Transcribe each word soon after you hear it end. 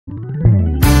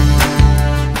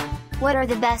What are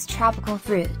the best tropical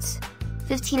fruits?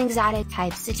 15 exotic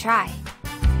types to try.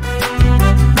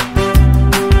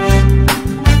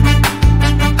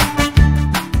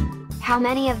 How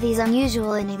many of these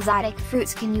unusual and exotic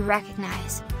fruits can you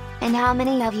recognize? And how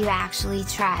many have you actually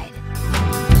tried?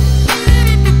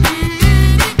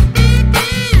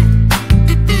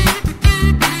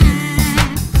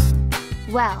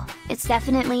 Well, it's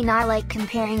definitely not like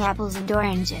comparing apples and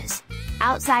oranges.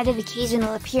 Outside of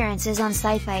occasional appearances on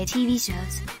sci-fi TV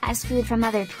shows, as food from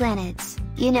other planets,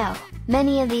 you know,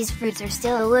 many of these fruits are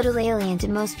still a little alien to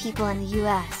most people in the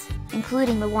US,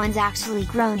 including the ones actually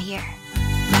grown here.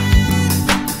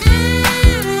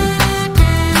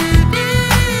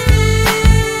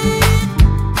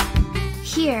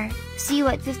 Here, see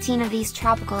what 15 of these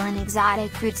tropical and exotic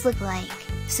fruits look like,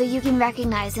 so you can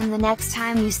recognize them the next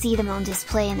time you see them on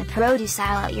display in the produce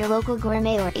aisle at your local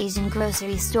gourmet or Asian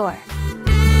grocery store.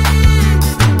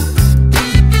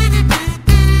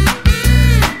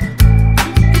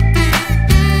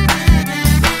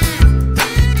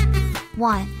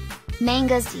 One.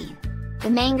 Mangosteen. The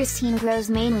mangosteen grows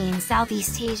mainly in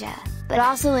Southeast Asia, but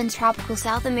also in tropical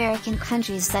South American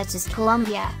countries such as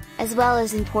Colombia, as well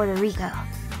as in Puerto Rico.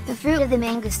 The fruit of the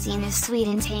mangosteen is sweet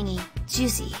and tangy,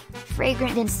 juicy,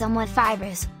 fragrant and somewhat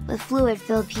fibrous, with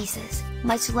fluid-filled pieces,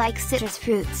 much like citrus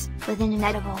fruits, with an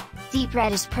inedible, deep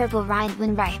reddish-purple rind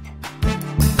when ripe.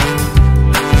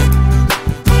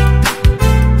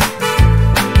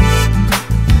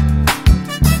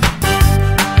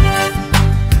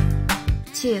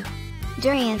 Two.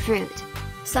 Durian fruit.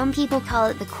 Some people call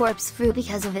it the corpse fruit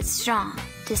because of its strong,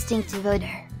 distinctive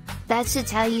odor. That should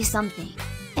tell you something.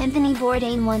 Anthony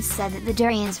Bourdain once said that the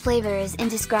durian's flavor is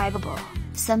indescribable,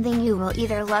 something you will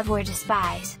either love or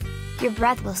despise. Your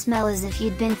breath will smell as if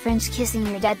you'd been French kissing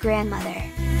your dead grandmother.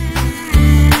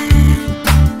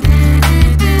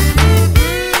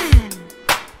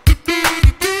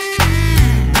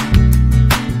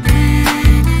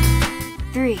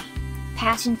 Three.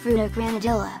 Passion fruit or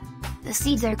Granadilla. The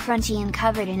seeds are crunchy and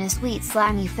covered in a sweet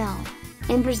slimy film.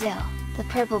 In Brazil, the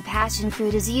purple passion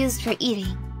fruit is used for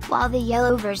eating, while the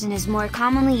yellow version is more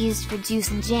commonly used for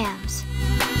juice and jams.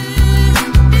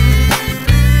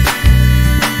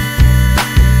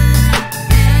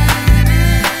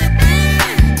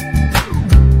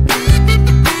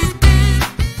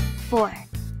 Four.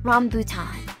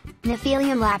 Rambutan.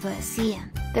 Nephelium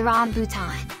lapaceum, the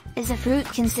rambutan, is a fruit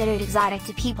considered exotic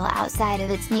to people outside of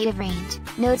its native range,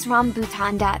 notes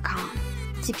Rambutan.com.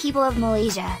 To people of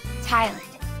Malaysia,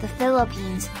 Thailand, the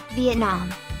Philippines, Vietnam,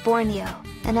 Borneo,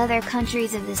 and other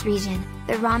countries of this region,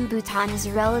 the rambutan is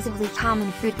a relatively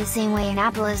common fruit the same way an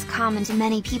apple is common to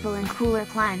many people in cooler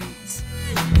climates.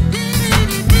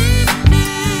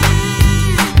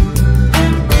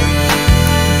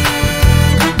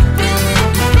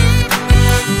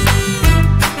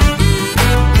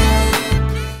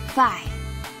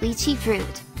 Lychee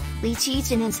fruit. Lychee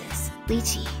chinensis,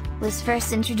 lychee, was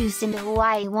first introduced into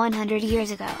Hawaii 100 years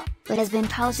ago, but has been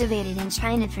cultivated in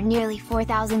China for nearly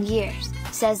 4,000 years,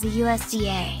 says the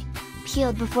USDA.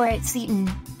 Peeled before it's eaten,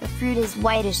 the fruit is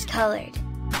whitish colored.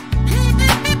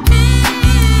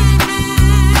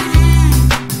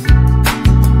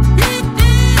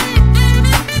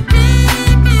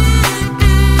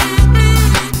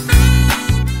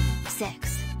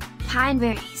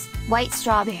 Pineberries, white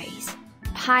strawberries.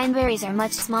 Pineberries are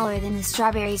much smaller than the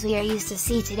strawberries we are used to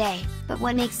see today, but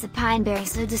what makes the pineberry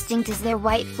so distinct is their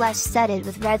white flesh studded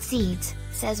with red seeds,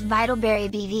 says Vitalberry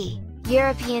BV,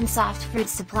 European soft fruit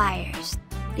suppliers.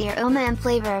 The aroma and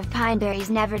flavor of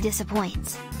pineberries never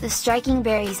disappoints. The striking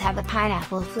berries have a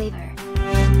pineapple flavor.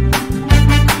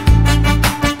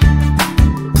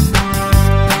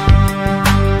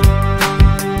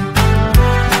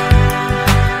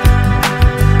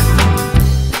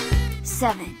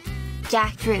 Seven.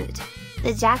 Jackfruit.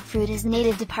 The jackfruit is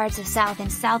native to parts of South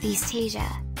and Southeast Asia,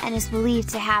 and is believed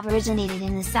to have originated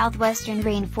in the southwestern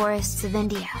rainforests of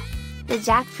India. The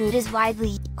jackfruit is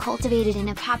widely cultivated and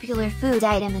a popular food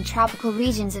item in tropical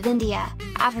regions of India,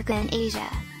 Africa and Asia,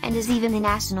 and is even the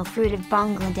national fruit of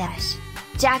Bangladesh.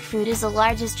 Jackfruit is the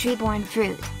largest tree-borne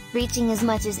fruit, reaching as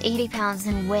much as 80 pounds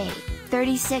in weight,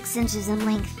 36 inches in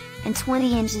length, and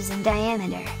 20 inches in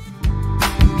diameter.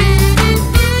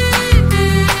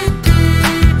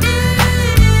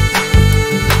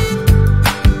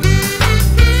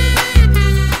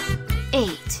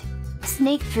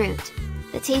 Snake fruit.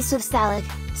 The taste of salad,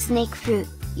 snake fruit,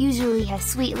 usually has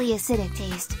sweetly acidic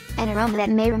taste, an aroma that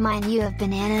may remind you of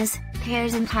bananas,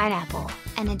 pears and pineapple,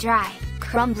 and a dry,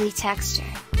 crumbly texture.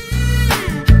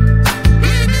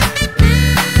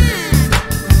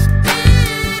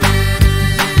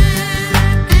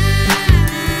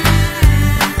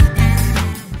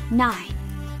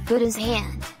 Buddha's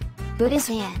hand. Buddha's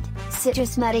hand,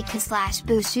 Citrus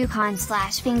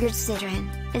Mustica/Bushukan/fingered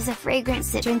citron, is a fragrant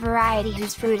citron variety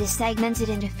whose fruit is segmented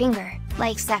into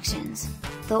finger-like sections.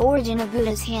 The origin of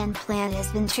Buddha's hand plant has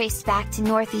been traced back to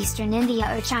northeastern India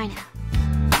or China.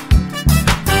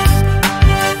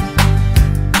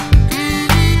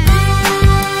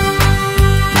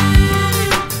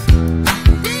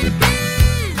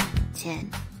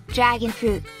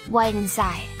 Dragonfruit, white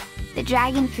inside. The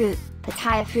dragonfruit,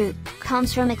 pitaya fruit,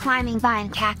 comes from a climbing vine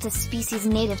cactus species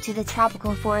native to the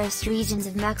tropical forest regions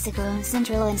of Mexico and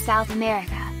Central and South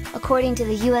America, according to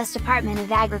the U.S. Department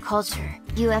of Agriculture,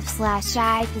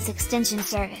 UF/IFAS Extension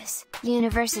Service,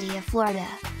 University of Florida.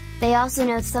 They also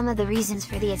note some of the reasons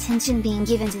for the attention being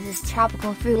given to this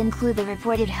tropical fruit include the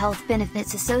reported health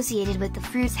benefits associated with the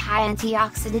fruit's high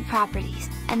antioxidant properties,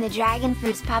 and the dragon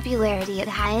fruit's popularity at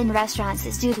high-end restaurants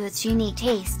is due to its unique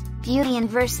taste, beauty and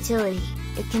versatility.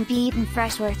 It can be eaten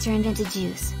fresh or turned into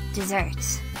juice,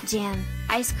 desserts, jam,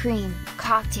 ice cream,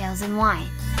 cocktails and wine.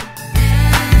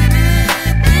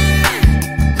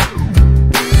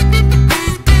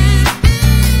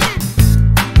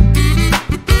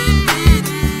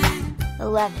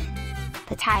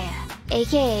 Pitaya,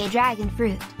 aka dragon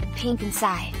fruit, pink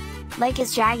inside. Like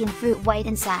its dragon fruit white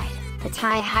inside,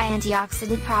 pitaya high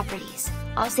antioxidant properties,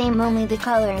 all same only the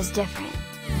color is different.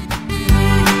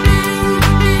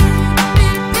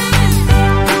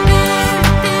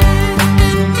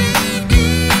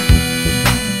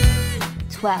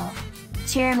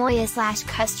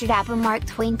 Cherimoya/custard apple. Mark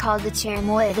Twain called the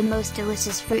cherimoya the most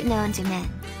delicious fruit known to men.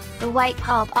 The white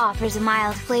pulp offers a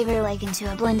mild flavor likened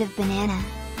to a blend of banana,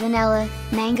 vanilla,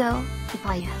 mango,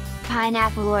 papaya,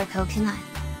 pineapple or coconut.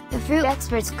 The fruit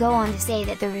experts go on to say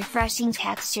that the refreshing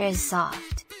texture is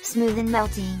soft, smooth and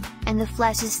melting, and the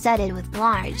flesh is studded with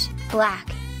large, black,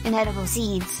 inedible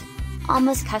seeds.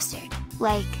 Almost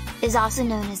custard-like, is also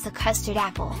known as the custard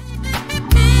apple.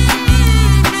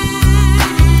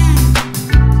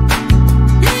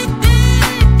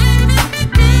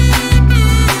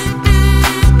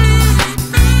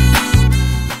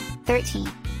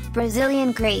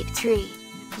 Brazilian grape tree,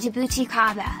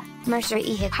 Jabuticaba,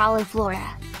 Merceria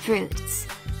cauliflora, fruits.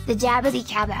 The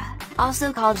jabuticaba,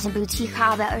 also called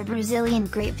Jabuticaba or Brazilian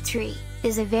grape tree,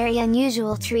 is a very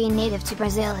unusual tree native to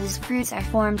Brazil whose fruits are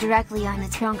formed directly on the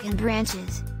trunk and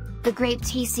branches. The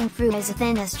grape-tasting fruit has a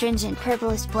thin astringent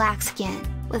purplish-black skin,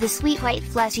 with a sweet white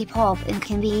fleshy pulp and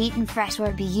can be eaten fresh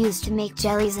or be used to make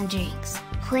jellies and drinks,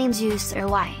 plain juice or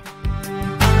wine.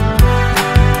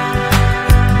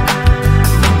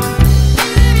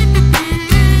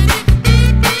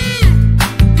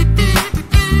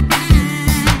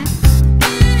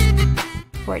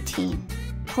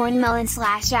 Corn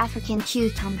melon/African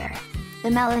cucumber.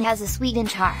 The melon has a sweet and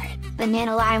charred,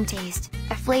 banana-lime taste,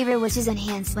 a flavor which is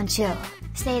enhanced when chilled,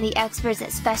 say the experts at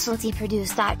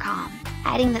specialtyproduce.com,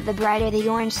 adding that the brighter the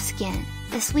orange skin,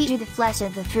 the sweeter the flesh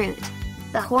of the fruit.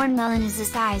 The horn melon is the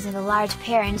size of a large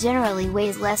pear and generally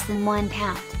weighs less than 1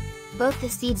 pound. Both the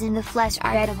seeds and the flesh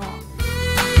are edible.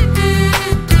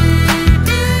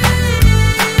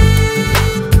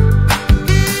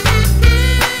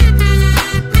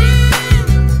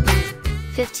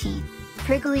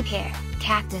 Prickly pear,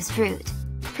 cactus fruit.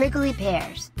 Prickly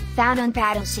pears, found on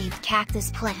paddle-shaped cactus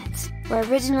plants, were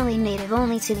originally native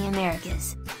only to the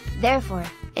Americas. Therefore,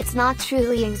 it's not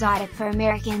truly exotic for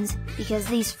Americans, because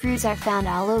these fruits are found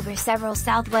all over several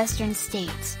southwestern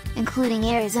states, including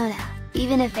Arizona,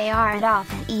 even if they aren't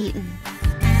often eaten.